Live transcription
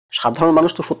সাধারণ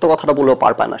মানুষ তো সত্য কথাটা বলেও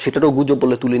পার পায় না, সেটারও গুজব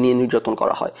বলে তুলে নিয়ে নির্যাতন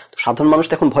করা হয়। তো সাধারণ মানুষ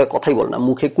তো এখন ভয়ে কথাই বলে না,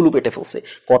 মুখে কুলু পেটে ফেলছে।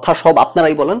 কথা সব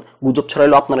আপনারাই বলেন, গুজব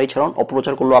ছড়াইলো আপনারাই ছড়ান,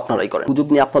 অপপ্রচার করলো আপনারাই করেন। গুজব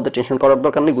নিয়ে আপনাদের টেনশন করার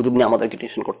দরকার নেই, গুজব নিয়ে আমাদেরকে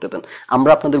টেনশন করতে দেন।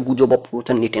 আমরা আপনাদের গুজব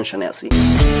অপপ্রচার নিয়ে টেনশনে আছি।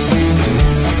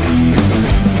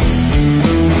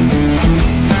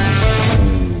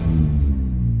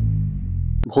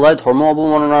 ভোলায় ধর্ম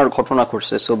অবমাননার ঘটনা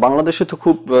ঘটছে। সো বাংলাদেশে তো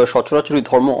খুব সচরাচরই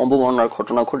ধর্ম অবমাননার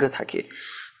ঘটনা ঘটে থাকে।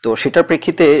 তো সেটার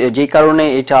প্রেক্ষিতে যেই কারণে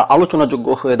এটা আলোচনাযোগ্য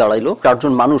হয়ে দাঁড়াইলো,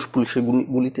 4জন মানুষ পুলিশের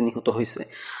গুলিতে নিহত হয়েছে।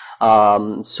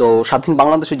 সো স্বাধীন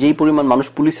বাংলাদেশে যেই পরিমাণ মানুষ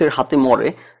পুলিশের হাতে মরে,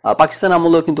 পাকিস্তান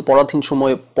আমলেও কিন্তু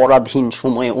পরাধীন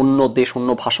সময়ে অন্য দেশ, অন্য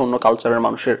ভাষা, অন্য কালচারের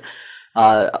মানুষের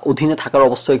অধীনে থাকার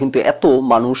অবস্থায় কিন্তু এত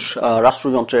মানুষ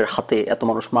রাষ্ট্রযন্ত্রের হাতে এত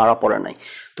মানুষ মারা পড়ে নাই।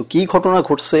 তো কি ঘটনা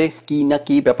ঘটছে, কি না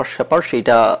কি ব্যাপার স্যাপার,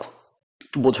 সেটা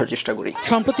বোঝার চেষ্টা করি।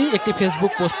 সম্প্রতি একটি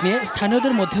ফেসবুক পোস্ট নিয়ে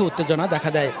স্থানীয়দের মধ্যে উত্তেজনা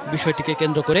দেখা দেয়। বিষয়টিকে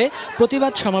কেন্দ্র করে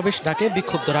প্রতিবাদ সমাবেশ ডাকে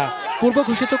বিক্ষুব্ধরা। পূর্ব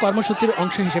ঘোষিত কর্মসূচির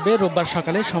অংশ হিসেবে রোববার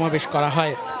সকালে সমাবেশ করা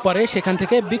হয়। পরে সেখান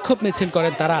থেকে বিক্ষোভ মিছিল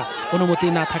করেন তারা। অনুমতি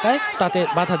না থাকায় তাতে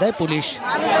বাধা দেয় পুলিশ।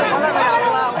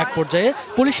 এক পর্যায়ে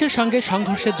পুলিশের সঙ্গে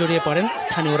সংঘর্ষে জড়িয়ে পড়েন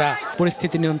স্থানীয়রা।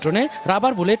 পরিস্থিতি নিয়ন্ত্রণে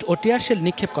রাবার বুলেট ও টিয়ার শেল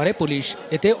নিক্ষেপ করে পুলিশ।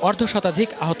 এতে অর্ধশতাধিক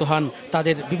আহত হন।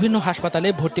 তাদের বিভিন্ন হাসপাতালে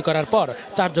ভর্তি করার পর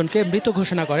 4 জনকে মৃত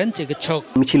ঘোষণা করেন চিকিৎসক।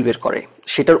 মিছিল বের করে,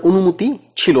 সেটার অনুমতি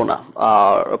ছিল না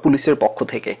পুলিশের পক্ষ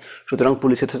থেকে, সুতরাং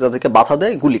পুলিশ তাদেরকে বাধা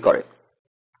দেয়, গুলি করে।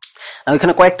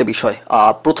 এখানে কয়েকটা বিষয়।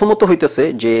 প্রথমত হইতেছে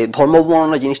যে ধর্ম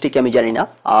অবমাননা জিনিসটিকে আমি জানি না,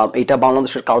 এটা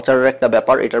বাংলাদেশের কালচারের একটা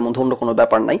ব্যাপার, এটার মধ্যে অন্য কোনো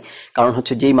ব্যাপার নাই। কারণ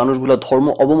হচ্ছে যেই মানুষগুলো ধর্ম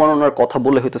অবমাননার কথা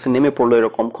বলে হইতেছে নেমে পড়লো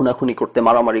এরকম খুনাখুনি করতে,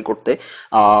 মারামারি করতে,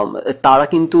 তারা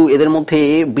কিন্তু এদের মধ্যে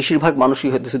বেশিরভাগ মানুষই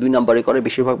হইতেছে 2 নাম্বারই করে,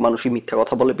 বেশিরভাগ মানুষই মিথ্যা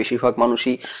কথা বলে, বেশিরভাগ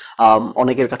মানুষই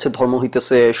অনেকের কাছে ধর্ম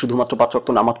হইতেছে শুধুমাত্র 5 ওয়াক্ত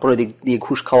নামাজ পড়ে, এদিক দিয়ে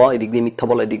ঘুষ খাওয়া, এদিক দিয়ে মিথ্যা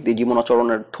বলা, এদিক দিয়ে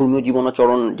জীবনাচরণের ধর্মীয়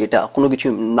জীবনাচরণ যেটা কোনো কিছু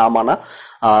না মানা।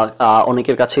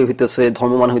 অনেকের কাছে হইতেছে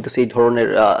ধর্ম মানে হইতেছে এই ধরনের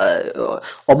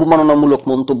অবমাননামূলক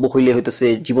মন্তব্য হইলে হইতেছে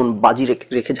জীবন বাজি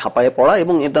রেখে ঝাঁপায়ে পড়া,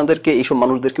 এবং তাদেরকে এইসব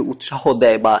মানুষদেরকে উৎসাহ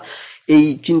দেয় বা এই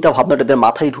চিন্তা ভাবনাটা তাদের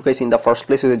মাথায় ঢুকাইছে ইন দ্য ফার্স্ট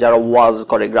প্লেস। যারা ওয়াজ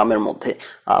করে গ্রামের মধ্যে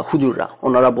হুজুররা,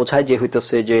 ওনারা বোঝায় যে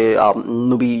হইতেছে যে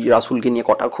নবী রাসূলকে নিয়ে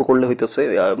কটাক্ষ করলে হইতেছে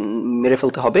মেরে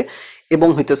ফেলতে হবে, এবং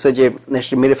হইতেছে যে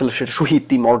মেরে ফেলে সেটা শহীদ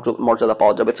মর্যাদা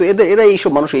পাওয়া যাবে। তো এরা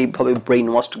এইসব মানুষ এইভাবে ব্রেইন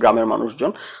ওয়াশড গ্রামের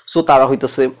মানুষজন। সো তারা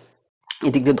হইতেছে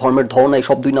এদিক দিয়ে ধর্মের ধর্নায়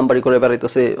সব 2 নাম্বারই করে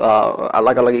বেড়াইতেছে,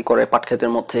 লাগালাগি করে,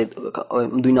 পাটক্ষেতের মধ্যে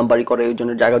 2 নাম্বারই করে, ওই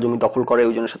জনের জায়গা জমি দখল করে,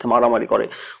 ওই জনের সাথে মারামারি করে।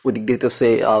 ওই দিক দিয়ে হইতেছে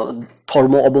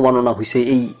ধর্ম অবমাননা হয়েছে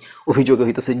এই অভিযোগে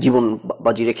হইতেছে জীবন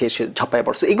বাজি রেখে সে ঝাঁপায়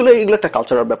পড়ছে। এগুলো একটা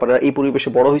কালচারাল ব্যাপার। এই পরিবেশে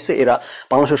বড় হয়েছে এরা,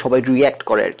 বাংলাদেশের সবাই রিয়্যাক্ট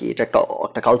করে আর কি, এটা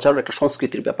একটা কালচার, একটা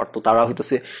সংস্কৃতির ব্যাপার। তো তারা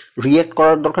হইতেছে রিয়্যাক্ট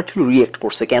করার দরকার ছিল, রিয়্যাক্ট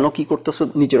করছে। কেন কি করতেছে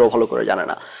নিজেরাও ভালো করে জানে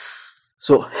না।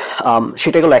 সো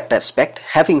সেটা গেল একটা অ্যাসপেক্ট।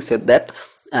 হ্যাভিং সেড দ্যাট,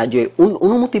 যে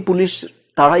অনুমতি পুলিশ,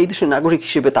 তারা এই দেশের নাগরিক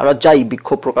হিসেবে তারা যাই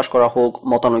বিক্ষোভ প্রকাশ করা হোক,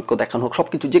 মতানৈক্য দেখানো হোক,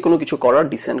 সবকিছু যে কোনো কিছু করার,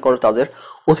 ডিসেন্ট করার তাদের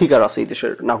অধিকার আছে এই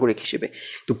দেশের নাগরিক হিসেবে।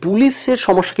 তো পুলিশের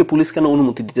সমস্যাকে পুলিশ কেন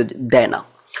অনুমতি দিতে দেয় না?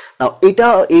 এটা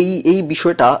এই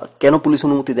বিষয়টা কেন পুলিশ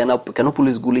অনুমতি দেয় না, কেন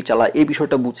পুলিশ গুলি চালায়, এই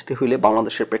বিষয়টা বুঝতে হইলে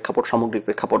বাংলাদেশের প্রেক্ষাপট, সামগ্রিক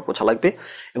প্রেক্ষাপট বোঝা লাগবে,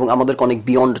 এবং আমাদেরকে অনেক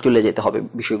বিয়ন্ড চলে যেতে হবে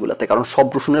বিষয়গুলোতে। কারণ সব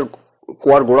প্রশ্নের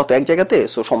কোয়ার গোড়া তো এক জায়গাতে,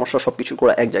 সো সমস্যা সবকিছু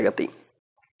গোড়া এক জায়গাতেই।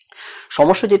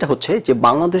 সমস্যা যেটা হচ্ছে যে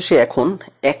বাংলাদেশে এখন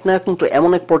এক না এক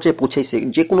এমন এক পর্যায়ে পৌঁছাইছে,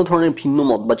 যে কোনো ধরনের ভিন্ন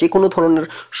মত বা যে কোনো ধরনের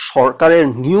সরকারের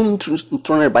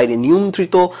নিয়ন্ত্রণের বাইরে,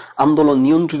 নিয়ন্ত্রিত আন্দোলন,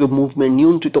 নিয়ন্ত্রিত মুভমেন্ট,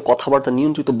 নিয়ন্ত্রিত কথাবার্তা,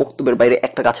 নিয়ন্ত্রিত বক্তব্যের বাইরে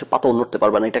একটা গাছের পাতাও নড়তে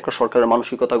পারবে না। এটা একটা সরকারের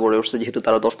মানসিকতা গড়ে উঠছে, যেহেতু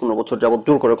তারা 10-15 বছর যাবৎ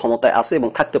জোর করে ক্ষমতায় আছে এবং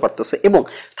থাকতে পারতেছে, এবং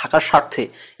থাকার স্বার্থে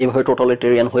এভাবে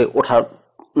টোটালিটেরিয়ান হয়ে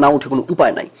না উঠে কোনো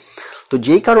উপায় নাই। তো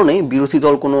যেই কারণে বিরোধী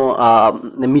দল কোনো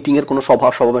মিটিং এর কোনো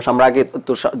সমাবেশ, আমরা আগে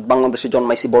তো বাংলাদেশে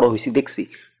জন্মাইছি, বড় হয়েছি, দেখছি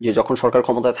যে যখন সরকার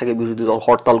ক্ষমতায় থাকে বিরোধী দল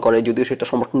হরতাল করে, যদিও সেটা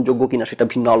সমর্থনযোগ্য কিনা সেটা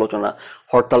ভিন্ন আলোচনা,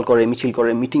 হরতাল করে, মিছিল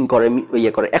করে, মিটিং করে,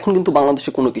 ইয়ে করে। এখন কিন্তু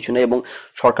বাংলাদেশে কোনো কিছু নেই, এবং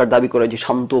সরকার দাবি করে যে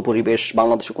শান্ত পরিবেশ,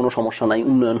 বাংলাদেশে কোনো সমস্যা নাই,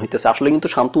 উন্নয়ন হইতেছে। আসলে কিন্তু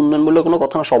শান্ত উন্নয়ন বলে কোনো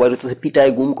কথা না, সবাই হইতেছে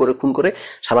পিটায়, গুম করে, খুন করে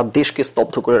সারা দেশকে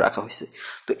স্তব্ধ করে রাখা হয়েছে।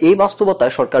 তো এই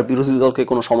বাস্তবতায় সরকার বিরোধী দলকে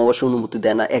কোনো সমাবেশের অনুমতি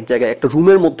দেয় না, এক জায়গায় একটা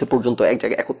রুমের মধ্যে পর্যন্ত এক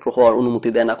জায়গায় একত্র হওয়ার অনুমতি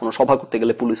দেয় না, কোনো সভা করতে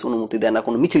গেলে পুলিশ অনুমতি দেয় না,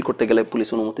 কোনো মিছিল করতে গেলে পুলিশ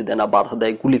অনুমতি দেয় না, বাধা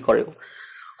দেয়, গুলি করে,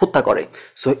 হত্যা করে।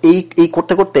 সো এই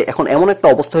করতে করতে এখন এমন একটা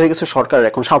অবস্থা হয়ে গেছে, সরকার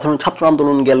এখন সাধারণ ছাত্র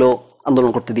আন্দোলন গেল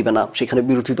আন্দোলন করতে দিবে না, সেখানে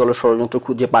বিরোধী দলের ষড়যন্ত্র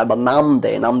খুঁজে পায় বা নাম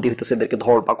দেয়, নাম দিয়ে হইতেছে এদেরকে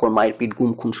ধরপাকড়, মায়ের পিট,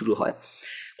 গুম খুন শুরু হয়।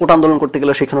 কোটা আন্দোলন করতে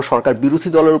গেলে সেখানে সরকার বিরোধী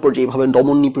দলের উপর যেভাবে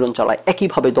দমন নিপীড়ন চালায়,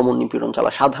 একইভাবে দমন নিপীড়ন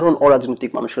চালায় সাধারণ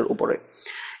অরাজনৈতিক মানুষের উপরে।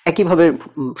 একইভাবে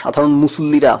সাধারণ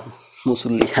মুসল্লি,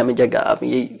 আমি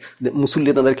এই মুসল্লি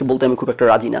তাদেরকে বলতে আমি খুব একটা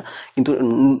রাজি না, কিন্তু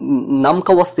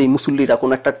নামকাওয়াস্তে মুসল্লিরা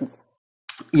কোন একটা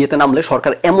ইয়েতে নামলে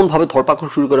সরকার এমন ভাবে ধরপাকড়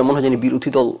শুরু করে মনে হয় জানি বিরোধী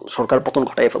দল সরকার পতন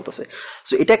ঘটাই ফেলতেছে।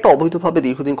 সো এটা একটা অবৈধভাবে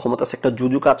দীর্ঘদিন ক্ষমতাছে একটা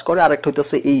জুজু কাজ করে। আর একটা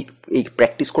হইতেছে এই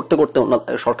প্র্যাকটিস করতে করতে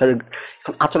সরকারের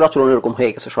এখন আচরণ এরকম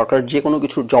হয়ে গেছে, সরকার যে কোনো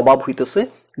কিছুর জবাব হইতেছে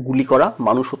গুলি করা,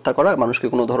 মানুষ হত্যা করা, মানুষকে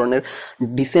কোনো ধরনের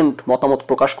ডিসেন্ট মতামত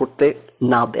প্রকাশ করতে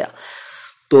না দেয়া।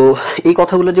 তো এই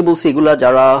কথাগুলো যে বলছি, এগুলা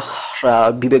যারা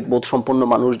বিবেকবোধ সম্পন্ন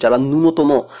মানুষ, যারা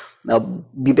ন্যূনতম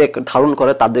বিবেক ধারণ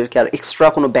করে, তাদেরকে আর এক্সট্রা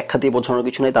কোনো ব্যাখ্যা দিয়ে বোঝানোর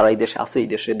কিছু নেই। তারা এই দেশে আছে, এই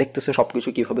দেশে দেখতেছে সবকিছু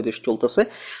কিভাবে দেশ চলতেছে।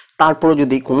 তারপরে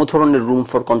যদি কোনো ধরনের রুম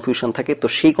ফর কনফিউশন থাকে, তো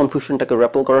সেই কনফিউশনটাকে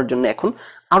র্যাপেল করার জন্য এখন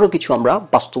আরো কিছু আমরা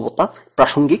বাস্তবতা,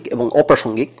 প্রাসঙ্গিক এবং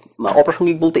অপ্রাসঙ্গিক,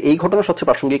 অপ্রাসঙ্গিক বলতে এই ঘটনার সাথে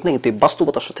প্রাসঙ্গিক না, কিন্তু এই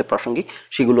বাস্তবতার সাথে প্রাসঙ্গিক,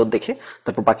 সেগুলো দেখে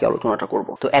তারপর বাকি আলোচনাটা করব।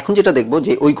 তো এখন যেটা দেখবো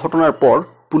যে ওই ঘটনার পর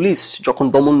পুলিশ যখন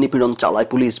দমন নিপীড়ন চালায়,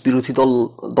 পুলিশ বিরোধী দল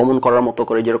দমন করার মতো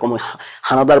করে, যেরকম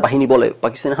হানাদার বাহিনী বলে,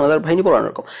 পাকিস্তানি হানাদার বাহিনী বলে,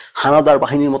 এরকম হানাদার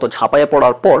বাহিনীর মতো ঝাঁপাইয়া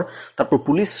পড়ার পর তারপর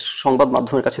পুলিশ সংবাদ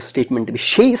মাধ্যমের কাছে স্টেটমেন্ট দেবে।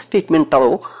 সেই স্টেটমেন্টটাও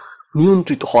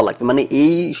নিয়ন্ত্রিত হওয়া লাগবে। মানে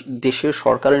এই দেশের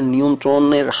সরকারের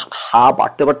নিয়ন্ত্রণের হা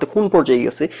বাড়তে বাড়তে কোন পর্যায়ে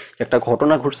গেছে, একটা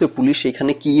ঘটনা ঘটছে, পুলিশ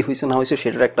এখানে কি হয়েছে না হয়েছে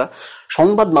সেটার একটা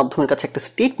সংবাদ মাধ্যমের কাছে একটা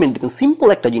স্টেটমেন্ট দেবেন, সিম্পল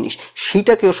একটা জিনিস,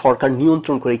 সেইটাকেও সরকার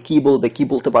নিয়ন্ত্রণ করে কি বলবে, কি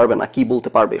বলতে পারবে না, কি বলতে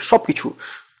পারবে, সবকিছু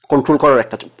কন্ট্রোল করার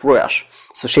একটা প্রয়াস।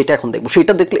 সো সেটা এখন দেখবো।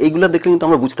 সেটা দেখলে, এইগুলো দেখলে কিন্তু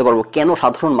আমরা বুঝতে পারবো কেন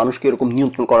সাধারণ মানুষকে এরকম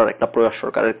নিয়ন্ত্রণ করার একটা প্রয়াস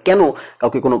সরকারের, কেন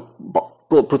কাউকে কোনো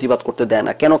প্রতিবাদ করতে দেয়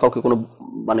না, কেন কাউকে কোনো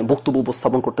মানে বক্তব্য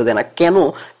উপস্থাপন করতে দেয় না, কেন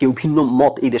কেউ ভিন্ন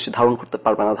মত এই দেশে ধারণ করতে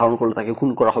পারবে না, ধারণ করলে তাকে খুন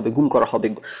করা হবে, গুম করা হবে,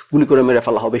 গুলি করে মেরে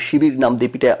ফেলা হবে, শিবির নাম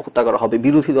দিয়ে পিটে হত্যা করা হবে,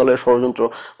 বিরোধী দলের ষড়যন্ত্র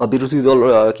বা বিরোধী দল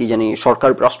কি জানি সরকার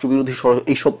রাষ্ট্রবিরোধী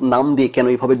এইসব নাম দিয়ে কেন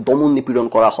এইভাবে দমন নিপীড়ন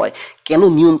করা হয়, কেন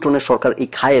নিয়ন্ত্রণের সরকার এই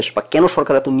খায়েশ, বা কেন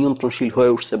সরকার এত নিয়ন্ত্রণশীল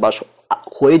হয়ে উঠছে বা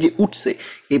হয়ে যে উঠছে,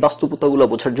 এই বাস্তবতাগুলো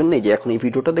বোঝার জন্য যে এখন এই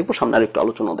ভিডিওটা দেখবো, সামনে আর একটু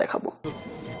আলোচনা দেখাবো।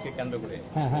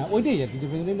 হ্যাঁ হ্যাঁ ওইটাই আর কি, যে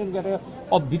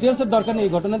ডিটেলসের দরকার নেই।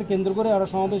 এই ঘটনাকে কেন্দ্র করে আরো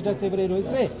সমাবেশ ডাকছে এবারে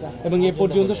রয়েছে, এবং এ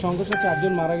পর্যন্ত সংঘর্ষে 4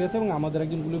 জন মারা গেছে এবং আমাদের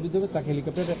একজন গুলিবিদ্ধ হয়েছে, তাকে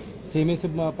হেলিকপ্টারে সিএমএসে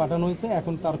পাঠানো হয়েছে।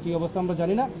 এখন তার কি অবস্থা আমরা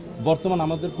জানি না। বর্তমান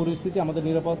আমাদের পরিস্থিতি আমাদের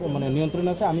নিরাপদ মানে নিয়ন্ত্রণ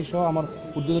আছে। আমি সহ আমার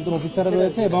ঊর্ধ্বতন অফিসাররা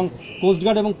রয়েছে এবং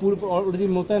কোস্টগার্ড এবং অলরেডি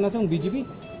মোতায়েন আছে এবং BGB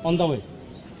on the way.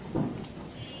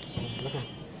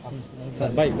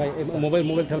 Sir ভাই ভাই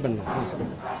মোবাইল ঠেলবেন না।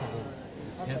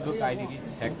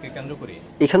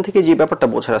 এখান থেকে যে ব্যাপারটা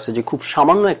বোঝার আছে যে খুব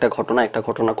সামান্য একটা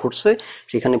ঘটনা ঘটছে,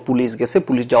 সেখানে পুলিশ গেছে,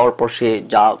 পুলিশ যাওয়ার পর সে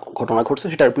যা ঘটনা ঘটছে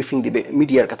সেটার ব্রিফিং দিবে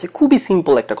মিডিয়ার কাছে, খুবই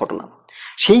সিম্পল একটা ঘটনা।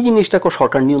 সেই জিনিসটাকে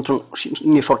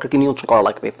সরকারকে নিয়ন্ত্রণ করা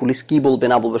লাগবে, পুলিশ কি বলবে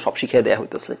না বলবে সব শিখিয়ে দেওয়া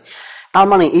হইতেছে। তার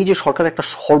মানে এই যে সরকার একটা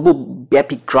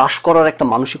সর্বব্যাপী গ্রাস করার একটা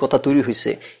মানসিকতা তৈরি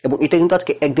হয়েছে, এবং এটা কিন্তু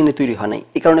আজকে একদিনে তৈরি হয় নাই।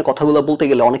 এই কারণে কথাগুলো বলতে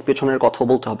গেলে অনেক পেছনের কথা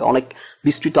বলতে হবে, অনেক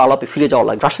বিস্তৃত আলাপে ফিরে যাওয়া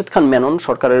লাগে। রাশেদ খান মেনন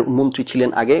সরকারের মন্ত্রী ছিলেন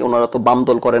আগে, ওনারা তো বাম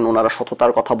দল করেন, ওনারা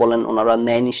সততার কথা বলেন, ওনারা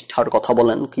ন্যায়নিষ্ঠার কথা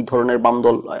বলেন, কি ধরনের বাম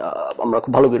দল আমরা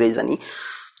খুব ভালো করেই জানি।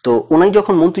 তো ওনাই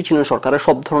যখন মন্ত্রী ছিলেন সরকারের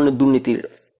সব ধরনের দুর্নীতির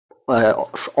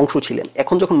অংশ ছিলেন।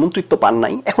 এখন যখন মন্ত্রিত্ব পান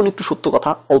নাই, এখন একটু সত্য কথা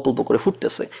অল্প অল্প করে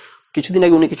ফুটতেছে। কিছুদিন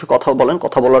আগে উনি কিছু কথা বলেন,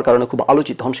 কথা বলার কারণে খুব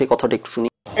আলোচিত হন, সেই কথাটা একটু শুনি।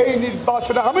 এই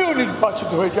নির্বাচনে আমিও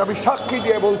নির্বাচিত হয়েছি, আমি সাক্ষী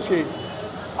দিয়ে বলছি,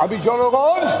 আমি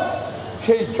জনগণ,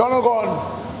 সেই জনগণ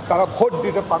তারা ভোট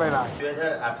দিতে পারে না।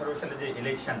 2018 সালে যে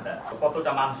ইলেকশনটা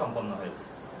কতটা মানসম্পন্ন হয়েছে?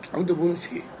 আমি তো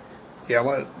বলেছি যে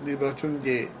আমার নির্বাচন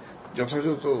যে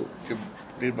যথাযথ যে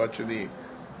নির্বাচনী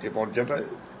যে মর্যাদা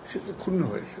সেটা ক্ষুণ্ণ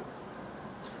হয়েছে।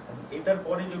 এটার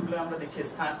পরে যেগুলো আমরা দেখছি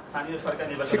স্থানীয় সরকার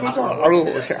নির্বাচন, সেগুলো তো আরো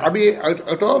আমি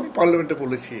এটাও আমি পার্লামেন্টে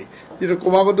বলেছি, যেটা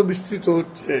ক্রমাগত বিস্তৃত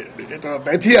হচ্ছে, যেটা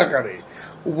ব্যাধি আকারে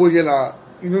উপজেলা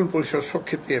ইউনিয়ন পরিষদ সব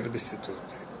ক্ষেত্রে এটা বিস্তৃত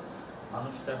হচ্ছে।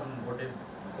 মানুষ তো এখন ভোট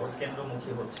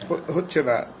কেন্দ্রমুখী হচ্ছে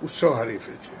না, উৎসাহ হারিয়ে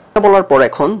ফেলছে। বলার পর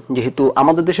এখন যেহেতু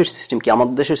আমাদের দেশের সিস্টেম কি,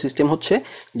 আমাদের দেশের সিস্টেম হচ্ছে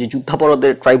যে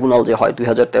যুদ্ধাপরাধের ট্রাইব্যুনাল যে হয়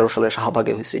 2013 সালে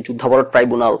শাহবাগে হয়েছে, যুদ্ধাপরাধ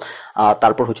ট্রাইব্যুনাল,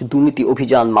 তারপর হচ্ছে দুর্নীতি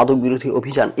অভিযান, মাদক বিরোধী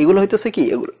অভিযান, এগুলো হইতেছে কি,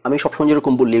 আমি সবসময়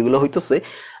যেরকম বললি, এগুলো হইতেছে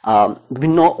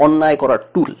বিভিন্ন অন্যায় করার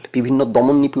টুল, বিভিন্ন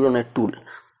দমন নিপীড়নের টুল।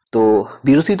 তো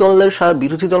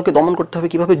বিরোধী দলকে দমন করতে হবে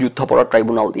কিভাবে? যুদ্ধাপরাধ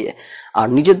ট্রাইব্যুনাল দিয়ে। আর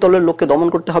নিজের দলের লোককে দমন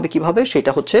করতে হবে কিভাবে?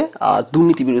 সেটা হচ্ছে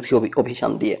দুর্নীতি বিরোধী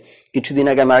অভিযান দিয়ে। কিছুদিন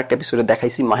আগে আমি আরেকটা এপিসোডে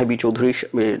দেখাইছি, মাহিবি চৌধুরী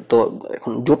তো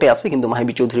এখন জোটে আছে, কিন্তু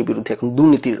মাহিবি চৌধুরীর বিরুদ্ধে এখন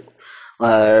দুর্নীতির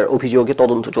অভিযোগে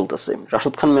তদন্ত চলতেছে।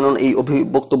 রাশেদ খান মেনন এই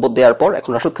বক্তব্য দেওয়ার পর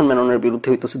এখন রাশেদ খান মেননের বিরুদ্ধে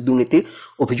হইতেছে দুর্নীতির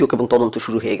অভিযোগ এবং তদন্ত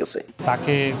শুরু হয়ে গেছে।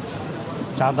 তাকে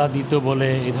চাঁদা দিত বলে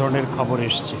এই ধরনের খবর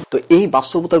এসছে। তো এই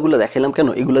বাস্তবতাগুলো দেখাইলাম কেন?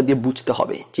 এগুলো দিয়ে বুঝতে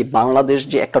হবে যে বাংলাদেশ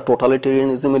যে একটা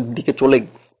টোটালিটেরিয়ানিজমের দিকে চলে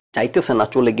যাইতেছে না,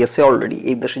 চলে গেছে অলরেডি।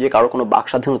 এই দেশে যে কারো কোনো বাক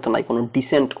স্বাধীনতা নাই, কোনো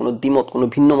ডিসেন্ট, কোনো দ্বিমত, কোনো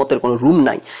ভিন্ন মতের কোনো রুম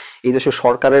নাই। এই দেশের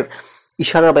সরকারের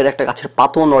ইশারার বাইরে একটা গাছের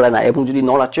পাতাও নড়ে না, এবং যদি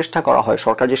নড়ার চেষ্টা করা হয়,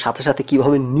 সরকার যে সাথে সাথে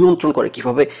কিভাবে নিয়ন্ত্রণ করে,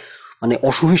 কিভাবে মানে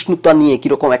অসহিষ্ণুতা নিয়ে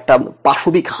কিরকম একটা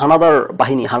পাশবিক হানাদার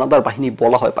বাহিনী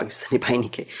বলা হয় পাকিস্তানি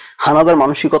বাহিনীকে, হানাদার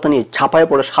মানসিকতা নিয়ে ছাপায়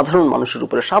পড়ে সাধারণ মানুষের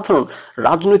উপরে, সাধারণ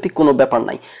রাজনৈতিক কোনো ব্যাপার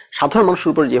নাই, সাধারণ মানুষের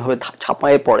উপরে যেভাবে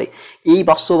ছাপায় পড়ে, এই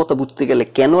বাস্তবতা বুঝতে গেলে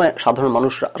কেন সাধারণ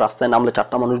মানুষ রাস্তায় নামলে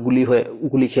 4টা মানুষ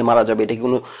গুলি খেয়ে মারা যাবে? এটা কি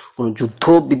কোনো যুদ্ধ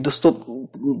বিধ্বস্ত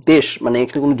দেশ? মানে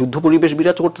এখানে কোনো যুদ্ধ পরিবেশ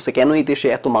বিরাজ করতেছে? কেন এই দেশে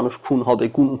এত মানুষ খুন হবে,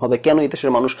 গুম হবে? কেন এই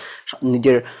দেশের মানুষ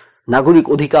নিজের নাগরিক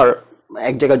অধিকার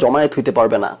এক জায়গায় জমায়েত হইতে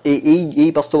পারবে না? এই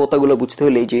বাস্তবতাগুলো বুঝতে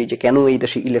হলে যে কেন এই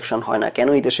দেশে ইলেকশন হয় না, কেন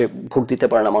এই দেশে ভোট দিতে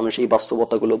পারে না মানুষ, এই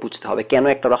বাস্তবতাগুলো বুঝতে হবে। কেন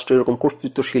একটা রাষ্ট্র এরকম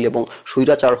কর্তৃত্বশীল এবং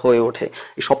স্বৈরাচার হয়ে ওঠে,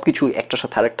 এই সবকিছু একটার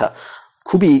সাথে আরেকটা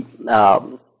খুবই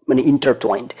মানে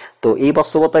ইন্টারটুয়াইন্ড। তো এই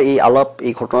বাস্তবতা,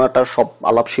 এই ঘটনাটার সব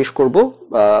আলাপ শেষ করব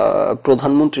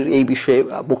প্রধানমন্ত্রীর এই বিষয়ে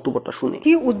বক্তব্যটা শুনে।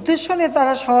 কি উদ্দেশ্য নিয়ে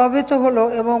তারা সমাবেত হলো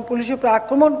এবং পুলিশের উপর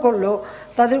আক্রমণ করলো,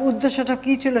 তাদের উদ্দেশ্যটা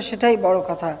কি ছিল সেটাই বড়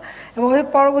কথা। এবং এর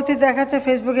পরবর্তীতে দেখা যাচ্ছে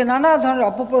ফেসবুকে নানা ধরনের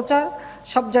অপপ্রচার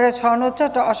সব জায়গায় ছড়ানো হচ্ছে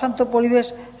একটা অশান্ত পরিবেশ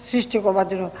সৃষ্টি করবার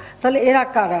জন্য। তাহলে এরা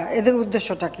কারা, এদের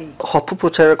উদ্দেশ্যটা কি?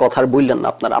 অপপ্রচারের কথা আর বললেন না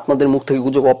আপনাদের মুখ থেকে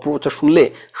গুজব অপপ্রচার শুনলে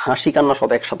হাসি কান্না সব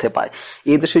একসাথে পায়।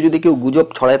 এই দেশে যদি কেউ গুজব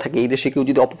ছড়ায় থাকে, এই দেশে কেউ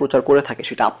যদি অপপ্রচার করে থাকে,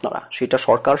 সেটা আপনারা, সেটা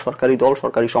সরকার, সরকারি দল,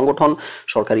 সরকারি সংগঠন,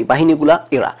 সরকারি বাহিনীগুলা,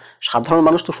 এরা। সাধারণ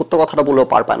মানুষ তো সত্য কথাটা বলেও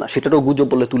পার পায় না, সেটারও গুজব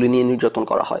বলে তুলে নিয়ে নির্যাতন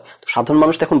করা হয়। তো সাধারণ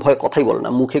মানুষ তো এখন ভয়ে কথাই বলে না,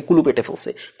 মুখে কুলু পেটে ফেলছে,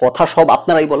 কথা সব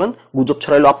আপনারাই বলেন, গুজব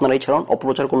ছড়াইলো আপনারাই ছড়ান,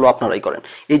 অপপ্রচার করলো আপনারাই করেন।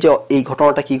 এই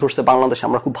ঘটনাটা কি ঘটছে বাংলাদেশে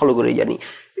আমরা খুব ভালো করেই জানি।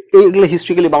 এইগুলো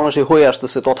হিস্ট্রিক্যালি বাংলাদেশে হয়ে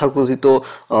আসতেছে। তথাকথিত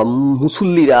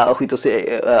মুসল্লিরা হইতেছে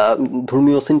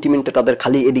ধর্মীয় সেন্টিমেন্টে তাদের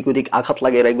খালি এদিক ওদিক আঘাত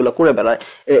লাগে, এরা এগুলো করে বেড়ায়।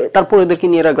 তারপর এদেরকে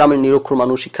নিয়ে এরা গ্রামের নিরক্ষর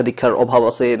মানুষ, শিক্ষা দীক্ষার অভাব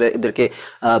আছে, এদেরকে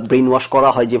ব্রেইন ওয়াশ করা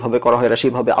হয়, যেভাবে করা হয় এরা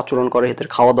সেভাবে আচরণ করে। এদের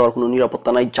খাওয়া দাওয়ার কোনো নিরাপত্তা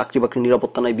নাই, চাকরি বাকরির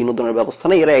নিরাপত্তা নাই, বিনোদনের ব্যবস্থা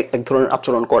নাই, এরা এক ধরনের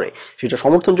আচরণ করে। সেটা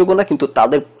সমর্থনযোগ্য না, কিন্তু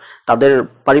তাদের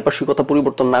পারিপার্শ্বিকতা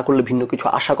পরিবর্তন না করলে ভিন্ন কিছু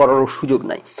আশা করারও সুযোগ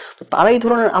নাই। তো তারা এই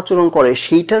ধরনের আচরণ করে,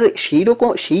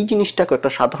 সেই জিনিসটাকে একটা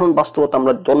সাধারণ বাস্তবতা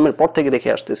আমরা জন্মের পর থেকে দেখে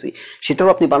আসতেছি, সেটাও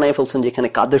আপনি বানিয়ে ফেলছেন যেখানে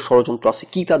কাদের ষড়যন্ত্র আছে,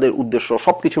 কি তাদের উদ্দেশ্য,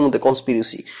 সবকিছুর মধ্যে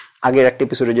কনস্পিরেসি। আগের একটা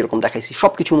এপিসোডে যেরকম দেখাইছি,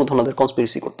 সবকিছুর মধ্যে ওনাদের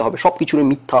কনস্পিরেসি করতে হবে, সবকিছুর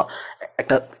মিথ্যা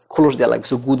একটা খোলস দেওয়া লাগবে।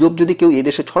 গুজব যদি কেউ এই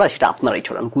দেশে ছড়ায়, সেটা আপনারাই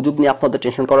ছড়ান। গুজব নিয়ে আপনাদের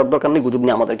টেনশন করার দরকার নেই, গুজব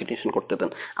নিয়ে আমাদেরকে টেনশন করতে দেন।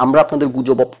 আমরা আপনাদের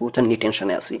গুজব অপপ্রচার নিয়ে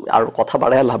টেনশনে আছি। আর কথা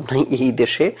বাড়ায় লাভ নাই। এই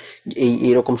দেশে,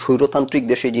 এইরকম স্বৈরতান্ত্রিক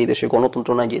দেশে, যে দেশে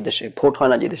গণতন্ত্র নাই, যে দেশে ভোট হয়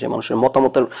না, যে দেশে মানুষের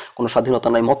মতামতের কোনো স্বাধীনতা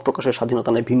নাই, মত প্রকাশের স্বাধীনতা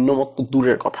নাই, ভিন্ন মত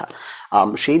দূরের কথা,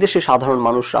 সেই দেশে সাধারণ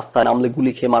মানুষ রাস্তায় নামলে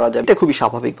গুলি খেয়ে মারা যায়, এটা খুবই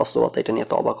স্বাভাবিক বাস্তবতা। এটা নিয়ে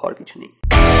তো অবাক হওয়ার কিছু নেই।